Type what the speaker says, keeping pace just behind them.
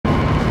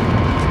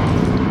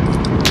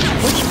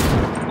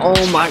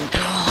Oh my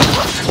god.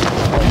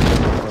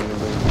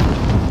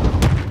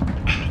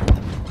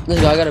 This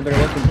guy got a better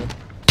weapon though.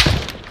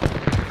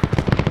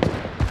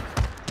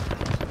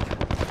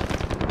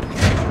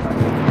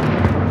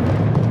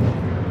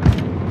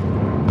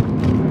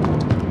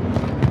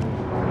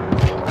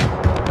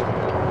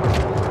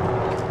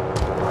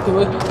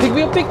 Pick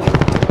me up, pick me up.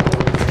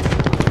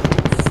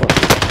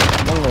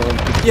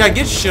 Yeah,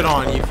 get shit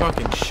on, you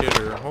fucking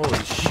shitter.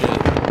 Holy shit.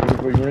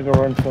 You're gonna go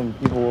run some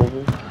people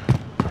over?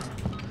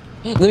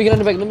 Let me get on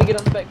the back, let me get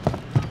on the back.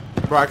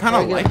 Bro, I kinda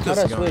like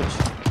this gun. Switch?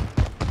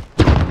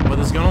 But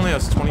this gun only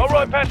has 25.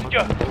 Alright, passenger!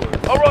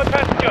 Alright,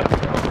 passenger!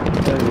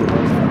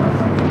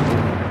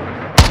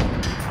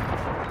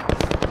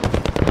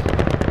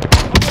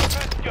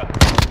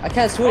 I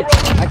can't switch.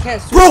 I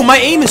can't switch. Bro, my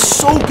aim is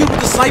so good with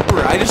the sniper.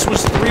 I just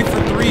was 3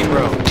 for 3,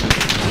 bro.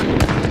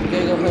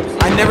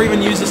 I never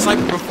even used a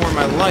sniper before in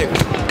my life.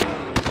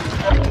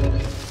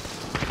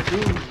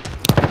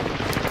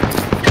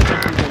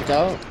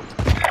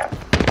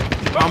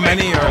 How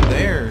many are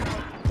there?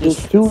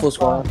 Just 2 full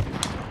squad.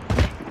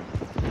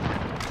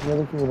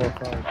 Your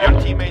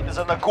teammate is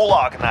in the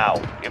gulag now.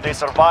 If they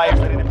survive,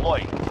 they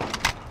redeploy.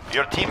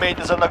 Your teammate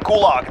is in the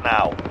gulag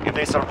now. If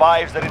they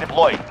survive, they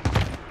redeploy.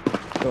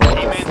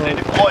 Teammates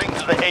redeploying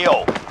to the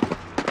AO.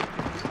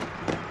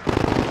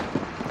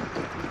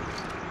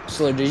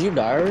 So, did you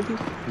die already?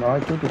 No, I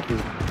took it too.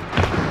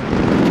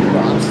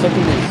 Bro, I'm stuck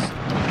in this.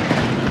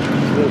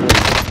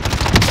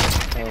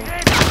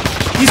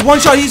 He's one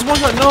shot, he's one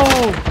shot. No!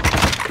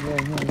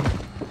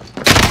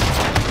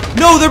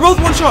 No, they're both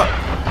one shot.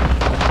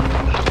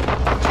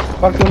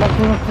 Fuck him.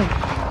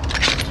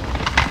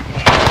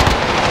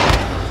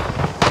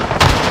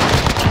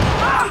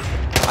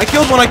 I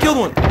killed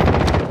one.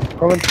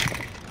 Coming.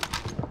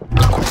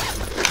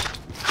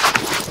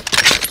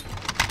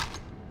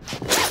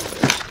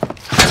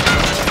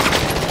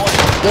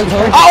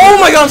 Oh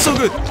my god, I'm so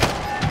good.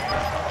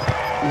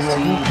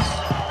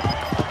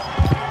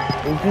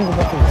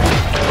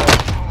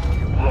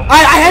 I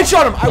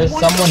headshot him. There's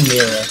someone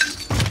near us,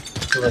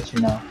 to let you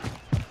know.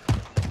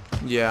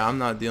 Yeah, I'm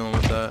not dealing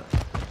with that.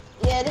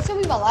 Yeah, this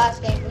will be my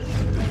last game.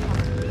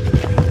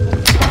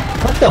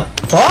 What the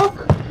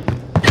fuck?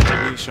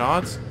 3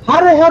 shots?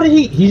 How the hell did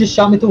he just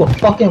shot me through a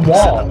fucking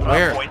wall?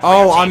 Where?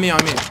 Oh, on me. Oh,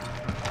 you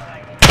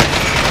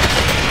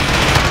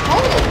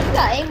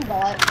got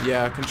aimbot.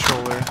 Yeah,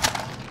 controller.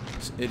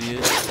 This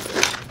idiot.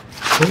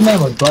 This man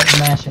was button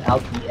mashing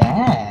out the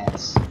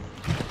ass.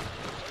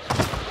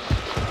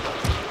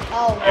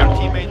 Oh, Your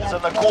teammate is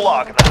in the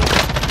gulag now.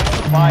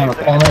 Man, if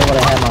only I would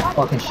have had my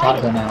fucking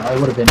shotgun out, it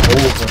would have been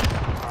over.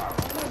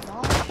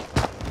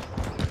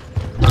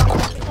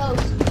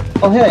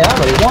 Oh hey, I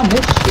already won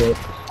this shit.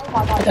 Oh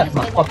my god, I got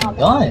my fucking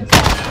gun.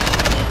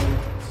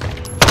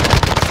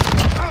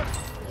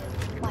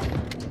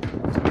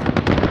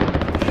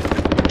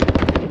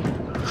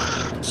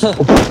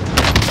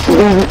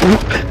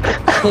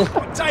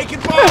 Take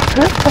it back!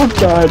 I'm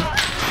done.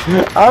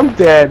 I'm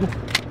dead.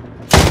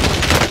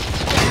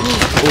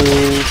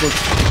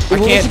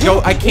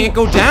 I can't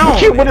go down.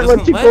 She wouldn't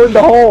let you go in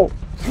the hole.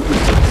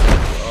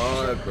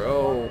 Oh,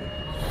 bro.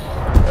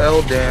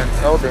 L-Dan.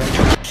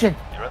 Shit.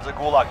 You're in the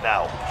gulag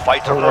now.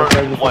 Fight to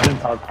earn one.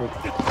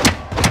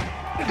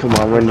 Come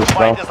on, win this,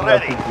 bro. Fight is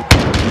ready.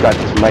 You got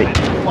this, mate.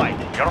 Fight.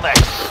 You're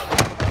next.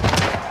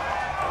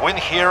 Win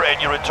here and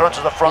you return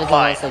to the front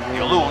line.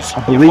 You lose, I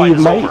your believe, fight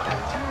is mate. over.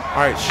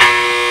 Alright,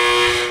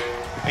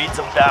 Beat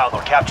them down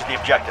or capture the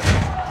objective.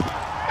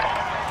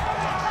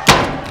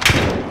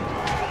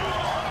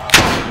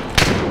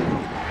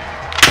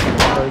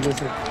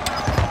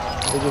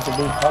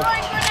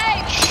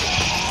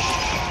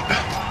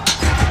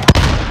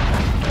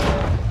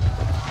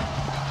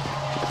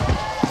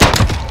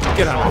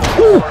 get out of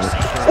here.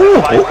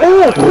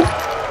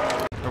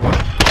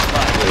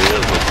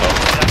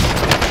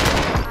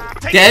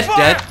 Dead.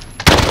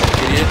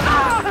 Idiot.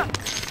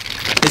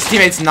 His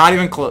teammate's not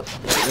even close.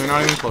 They're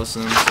not even close to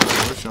him, so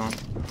we're chilling.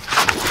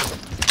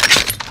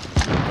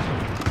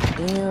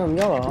 Damn,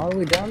 y'all are all the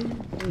way down?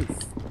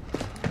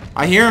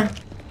 I hear him.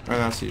 Oh,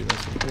 that's you.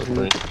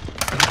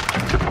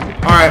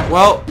 Alright,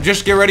 well,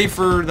 just get ready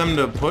for them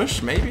to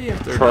push, maybe, if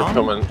they're Truck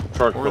done.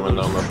 coming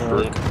down the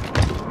street.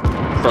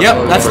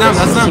 Yep, that's them.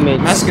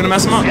 Gonna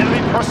mess them up.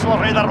 Enemy personal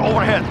radar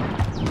overhead.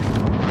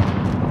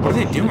 What are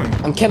they doing?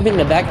 I'm camping in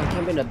the back,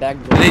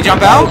 Did they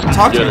jump out?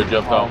 Talk to Yeah, me. they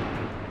jumped out.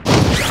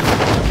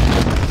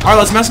 Alright,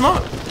 let's mess them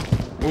up.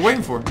 We're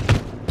waiting for it.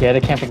 Yeah,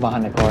 they're camping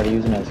behind the car, they're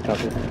using it as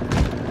cover.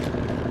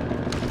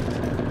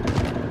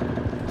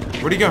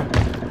 Where'd he go?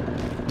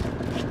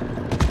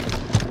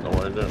 No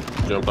idea.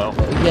 Jump out.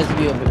 He has to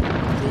be over.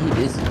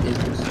 He is.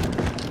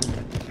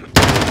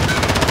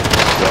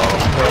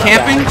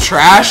 Camping?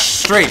 Trash?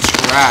 Straight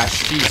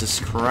trash. Jesus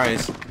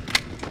Christ.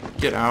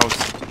 Get out.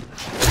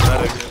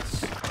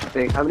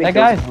 That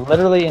guy's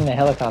literally in the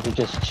helicopter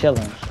just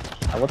chilling.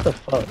 What the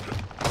fuck?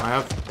 I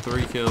have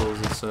 3 kills,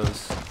 it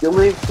says. You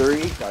only have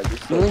 3?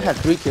 You only had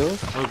 3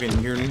 kills?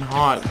 Logan, you're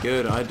not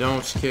good. I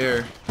don't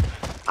care.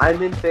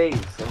 I'm in phase,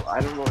 so I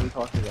don't know what you're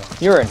talking about.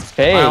 You're in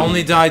phase. I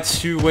only died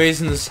 2 ways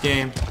in this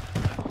game.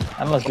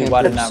 That must be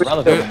why they're not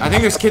relevant. I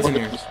think there's kids in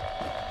here.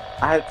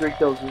 I have 3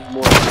 kills with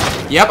more.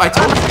 Yep, I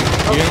told you. You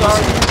didn't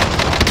listen.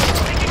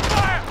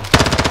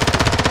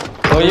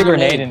 Throw your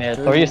grenade in there.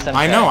 Throw your sensei.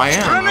 I know, I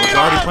am. I was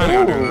already planning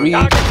on doing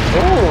that.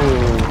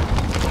 Ooh.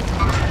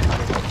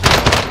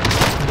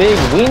 Big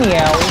weenie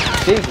owl.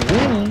 Big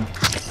weenie.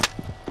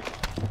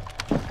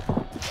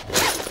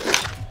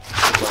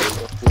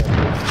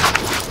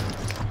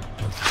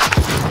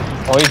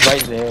 Oh, he's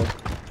right there.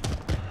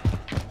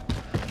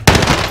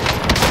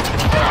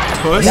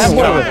 Push. That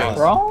boy No. was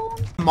wrong.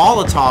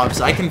 Molotovs,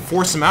 I can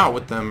force him out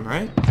with them,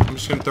 right? I'm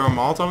just gonna throw a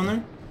Molotov in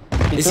there.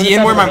 Is threw he in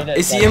the where my? grenade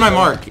Is he at in my that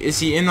mark? Is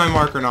he in my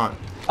mark or not?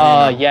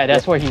 Yeah,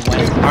 that's where he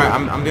went. All right,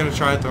 I'm gonna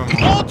try to throw him.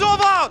 Molotov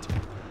out!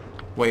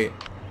 Wait.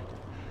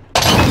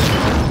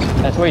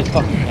 That's where he's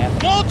fucking camping.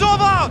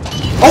 Molotov out!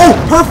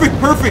 Oh, perfect,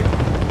 perfect.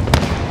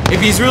 If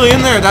he's really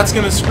in there, that's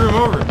gonna screw him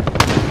over.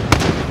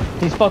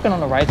 He's fucking on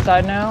the right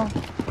side now.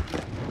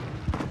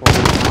 Oh,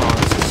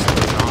 this is so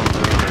dumb,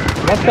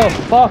 bro. What the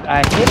fuck?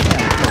 I hit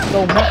him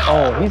so much.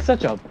 Oh, he's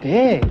such a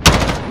bitch.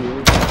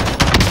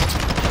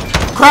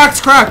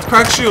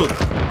 Cracked shield.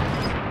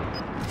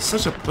 He's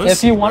such a pussy.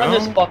 If you want to bro.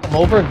 just fuck him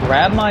over,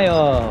 grab my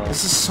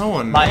This is so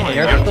annoying. my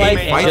Your airstrike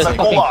teammate and is just in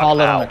the fucking gulag call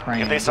it on now. the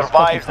crane. If they Just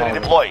survive, fucking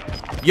they call it.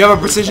 redeploy. You have a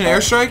precision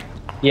airstrike?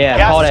 Yeah,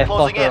 Gas call is that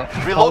closing fucker. in.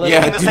 Call Reload it-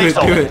 Yeah, in the do safe it,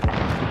 zone. do it.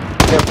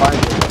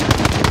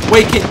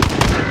 Wait,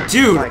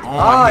 dude. Oh,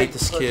 I hate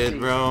this pussy. kid,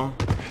 bro.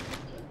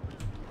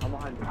 I'm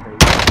behind the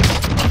crate.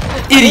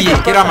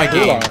 Idiot, get out of my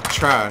game.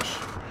 Trash.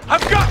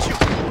 I've got you!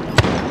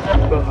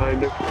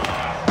 Behind it.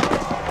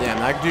 Damn,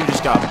 that dude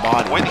just got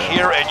bodied. Win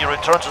here and you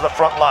return to the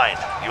front line.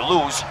 You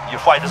lose, your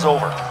fight is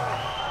over.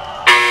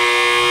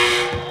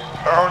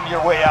 Earn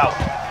your way out.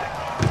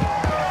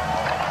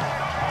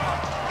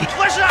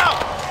 Flash out!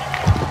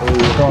 Oh,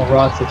 you're throwing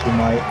rocks at you,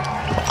 Mike.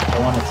 I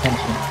want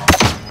attention.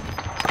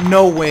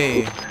 No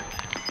way.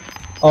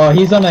 Oh,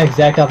 he's on the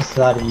exact opposite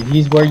side of you.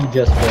 He's where you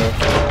just were.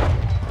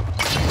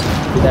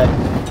 See that?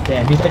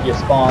 Damn, he's at your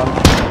spawn.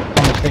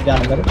 Coming straight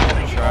down the middle.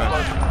 Trash.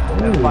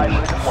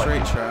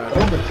 Straight trash.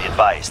 Be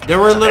advised. There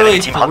were There's an literally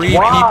enemy team 3 hunting people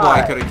you.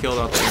 I could have killed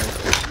out there.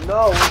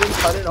 No, we didn't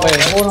cut it off.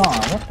 Wait, hold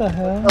on. What the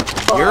hell?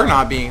 You're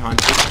not being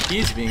hunted.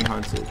 He's being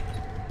hunted.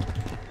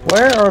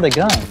 Where are the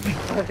guns?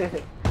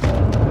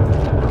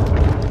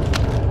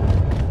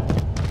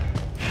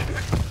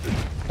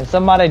 Can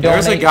somebody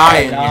donate There's a guy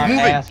in that here.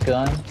 ass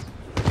gun?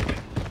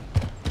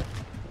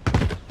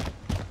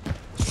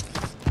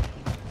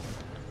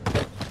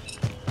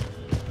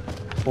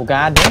 Well,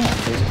 goddamn.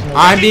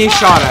 I'm being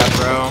shot at,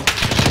 bro.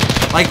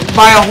 Like,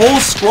 by a whole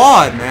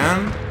squad,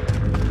 man.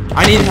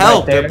 I need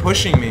help. there. They're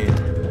pushing me.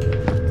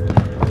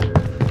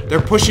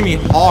 They're pushing me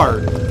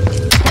hard.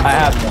 I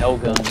have no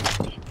gun.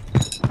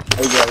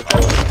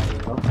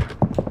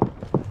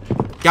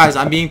 Guys,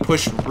 I'm being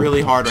pushed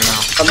really hard right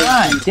now.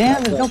 God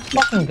damn, there's no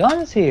fucking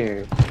guns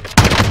here.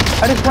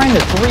 I just ran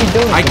to 3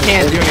 buildings. I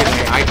can't do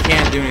anything. I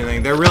can't do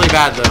anything. They're really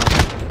bad,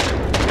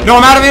 though. No,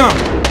 I'm out of ammo.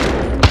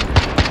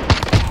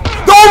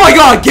 Oh my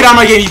god! Get out of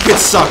my game, you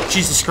kids suck.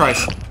 Jesus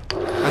Christ.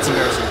 That's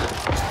embarrassing.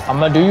 I'm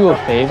gonna do you a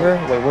favor.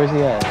 Wait, where's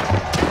he at?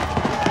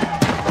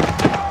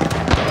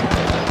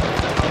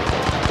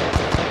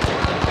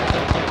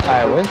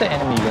 Alright, where's the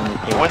enemy gonna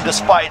be? You win this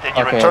fight and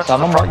you Okay, return so to I'm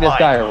the gonna mark front this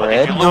guy line. But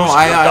red. if you No, lose,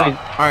 I you're done.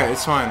 alright,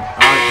 it's fine. I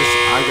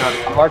got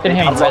it. I'm marking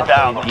him Hunt red.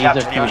 down, so we'll he's capture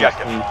a the few to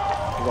objective. see.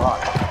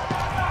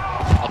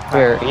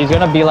 Here, he's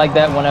gonna be like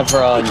that whenever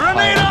you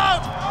Grenade fight.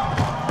 out!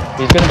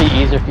 He's gonna be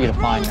easier for you to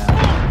find now.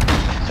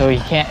 So he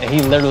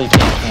literally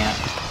can't camp.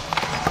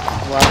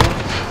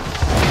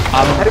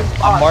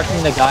 I'm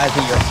marking the guys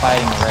that you're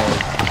fighting red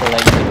so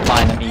that you can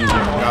find them easy.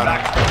 Got it.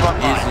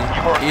 Easy.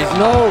 Easy.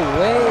 No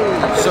way.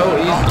 So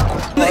easy.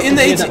 In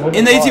the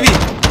ATV.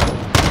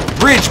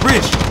 Bridge.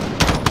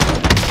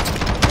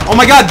 Oh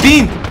my god,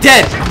 beam!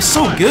 Dead! I'm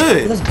so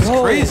good! Let's It's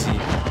go. crazy.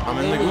 I'm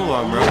in the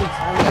gulag, bro.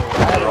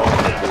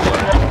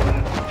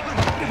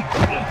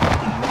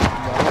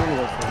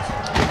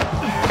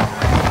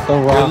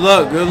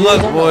 Good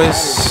luck, boys.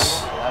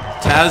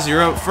 Taz,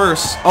 you're up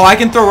first. Oh, I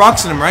can throw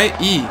rocks at him, right?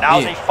 E. Now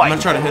they I'm fight.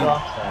 gonna try to hit him.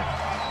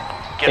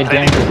 Get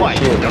ready to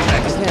fight.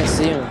 I can't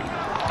see him.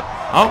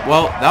 Oh,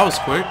 well, that was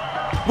quick.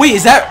 Wait,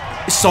 is that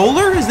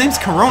Solar? His name's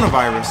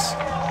Coronavirus.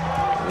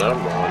 Never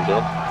mind,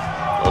 Joe.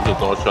 I just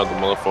don't shot the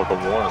motherfucker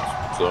once,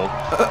 so.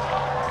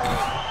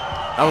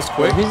 That was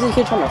quick. Who's this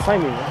kid trying to fight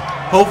me, man?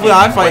 Hopefully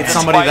I fight Win this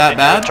somebody fight that and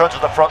you bad. return to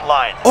the front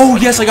line. Oh,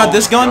 But yes, if I got you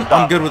this lose, gun. you're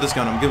done. I'm good with this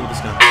gun. Where you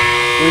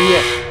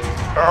at?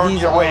 Earn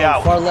He's your way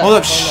out. Far left. Hold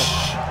up. far Shh. left.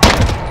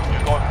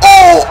 You're going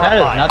Oh! That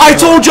is not I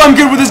told you I'm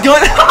good with this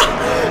gun.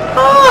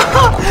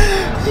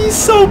 He's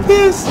so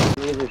pissed.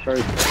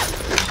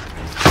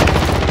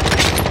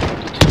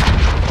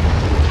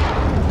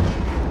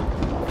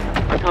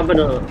 I'm in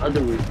the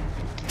other room.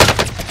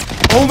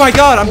 Oh my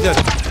god, I'm dead.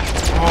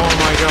 Oh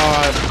my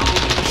god.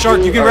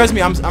 Shark, you can res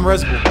me. I'm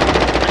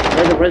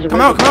resable.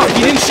 Come out.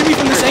 He didn't shoot me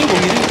from this angle.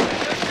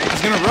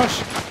 He's gonna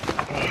rush.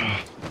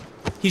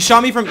 He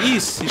shot me from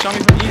east.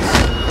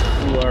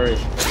 worry. You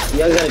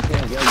guys got a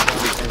chance. You guys got a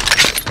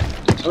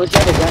chance. I wish I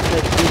had a gas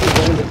mask. You can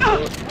go in the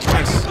field.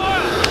 Nice.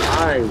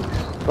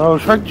 Nice. Bro,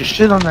 Shrek just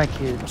shit on that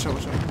kid. Watch out,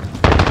 watch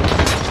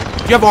out.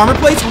 Do you have armor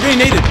plates? We're getting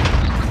naded.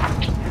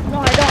 No,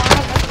 I don't.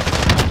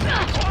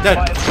 Dead.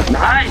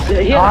 Nice.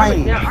 Yeah,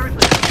 Nice. yeah, hurry.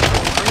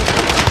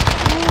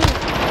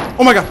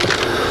 Oh my god.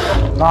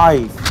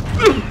 Nice.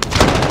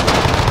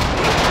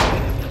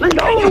 Let's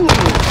go.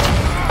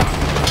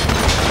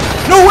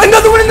 No,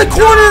 another one in the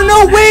corner.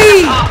 No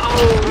way.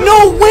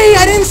 No way.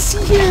 I didn't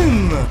see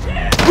him.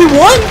 We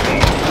won?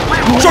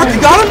 Shark,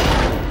 you got him?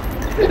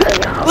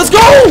 Let's go.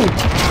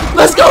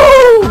 Let's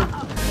go.